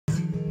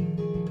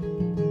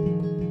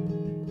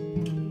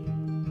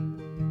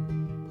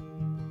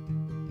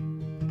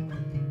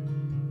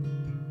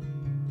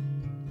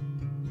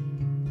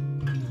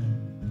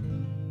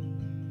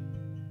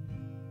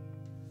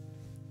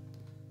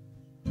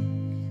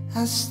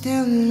I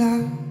still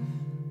love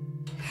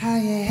how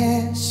your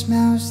hair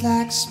smells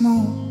like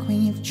smoke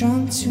when you've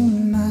drunk too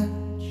much.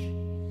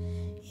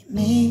 It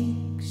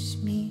makes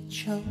me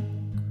choke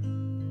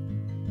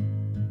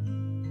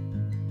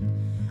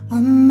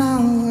on my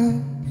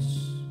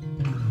words,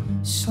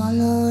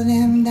 swallow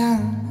them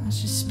down. I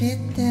should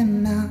spit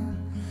them out.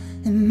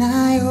 They're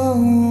my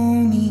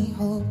only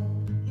hope.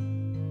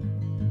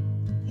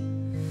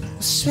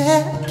 I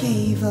swear I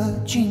gave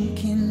up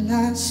drinking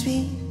last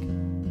week.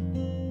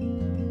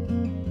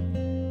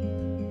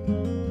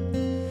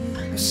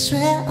 I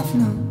swear I've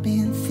not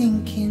been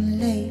thinking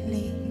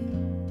lately.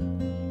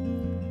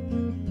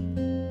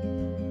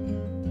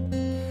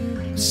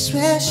 I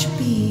swear it should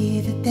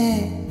be the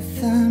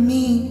death of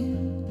me.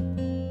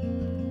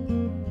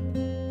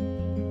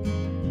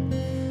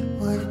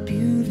 What a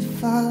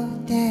beautiful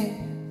death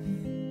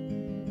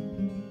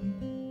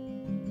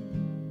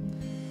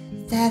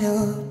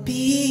that'll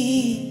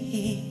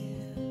be.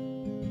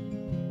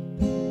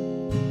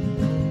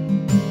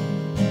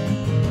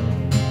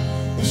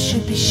 There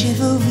should be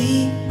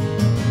chivalry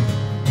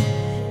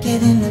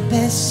getting the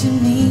best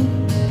of me,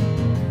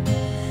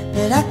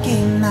 but I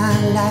gave my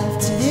life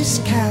to this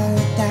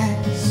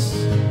cowardice.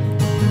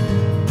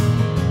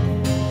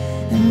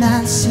 And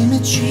that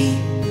symmetry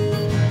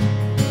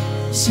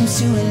seems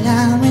to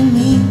align with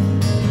me,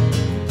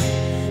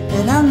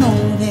 but I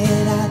know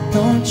that I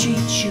don't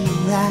treat you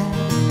right.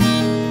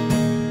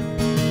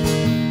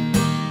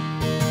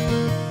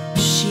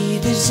 She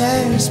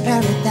deserves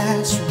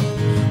paradise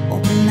from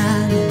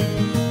open-minded,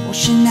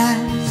 ocean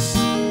eyes.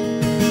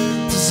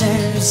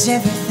 Deserves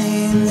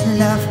everything that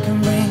love can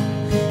bring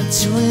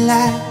to a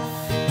life.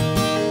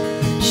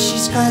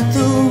 She's got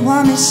the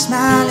warmest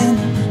smile in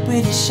her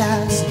British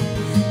eyes,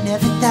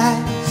 never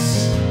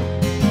dies.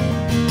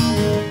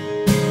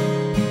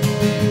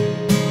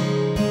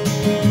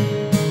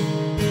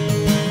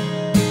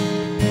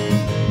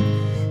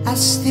 I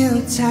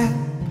still tap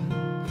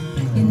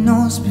your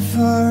nose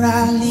before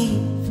I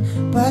leave.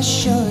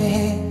 Brush your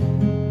hair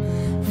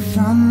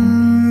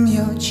from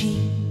your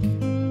cheek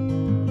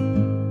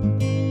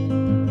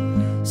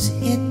so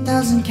it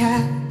doesn't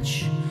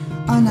catch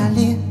on our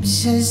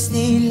lips as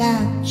they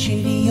latch.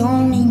 You're the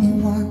only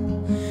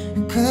one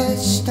who could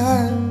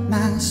start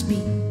my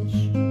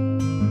speech.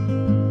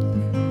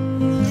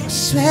 I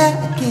swear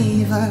I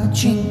gave up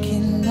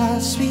drinking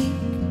last week.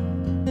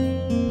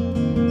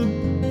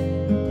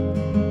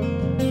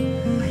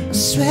 I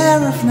swear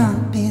I've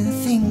not been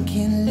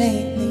thinking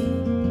lately.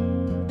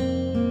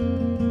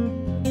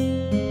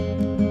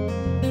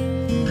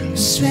 I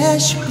swear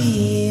it should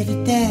be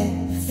the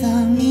death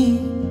of me.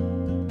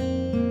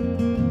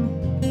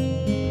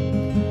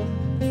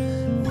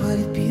 What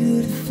a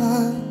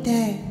beautiful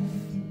death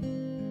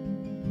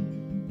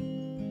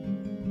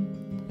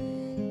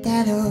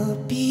that'll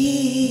be.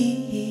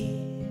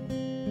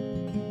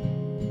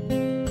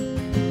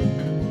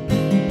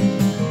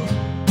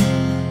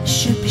 It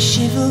should be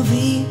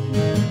chivalry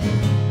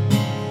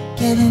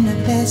getting the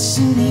best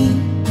of me,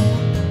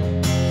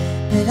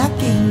 but I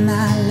gave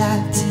my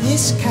life to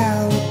this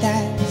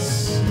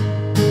cowardice.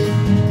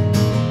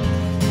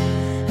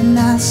 And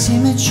that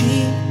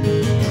symmetry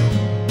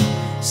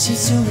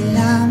seems to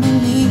align with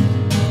me,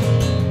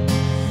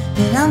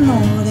 but I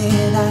know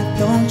that I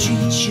don't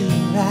treat you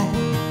right.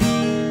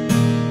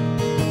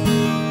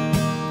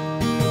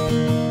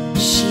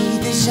 She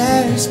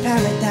deserves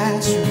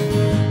paradise from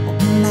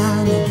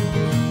open-minded,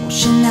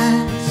 ocean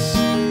eyes.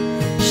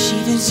 She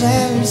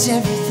deserves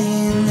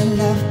everything that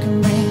love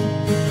can bring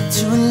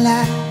to a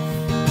life.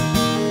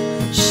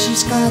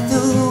 She's got the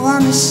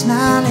warmest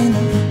smile in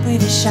her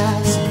British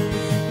eyes,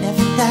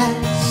 never dies.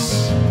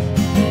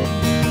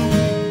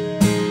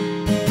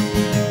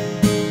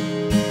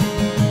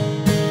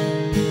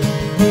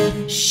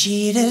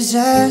 She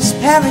deserves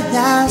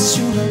paradise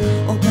through her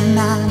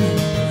open-minded,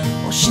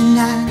 ocean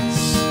eyes.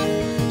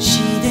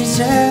 She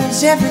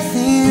deserves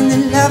everything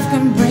that love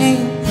can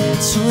bring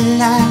to a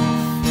life.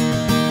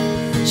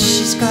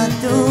 She's got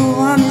the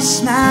warmest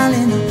smile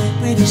in her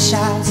British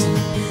eyes,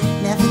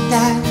 never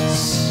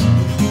dies.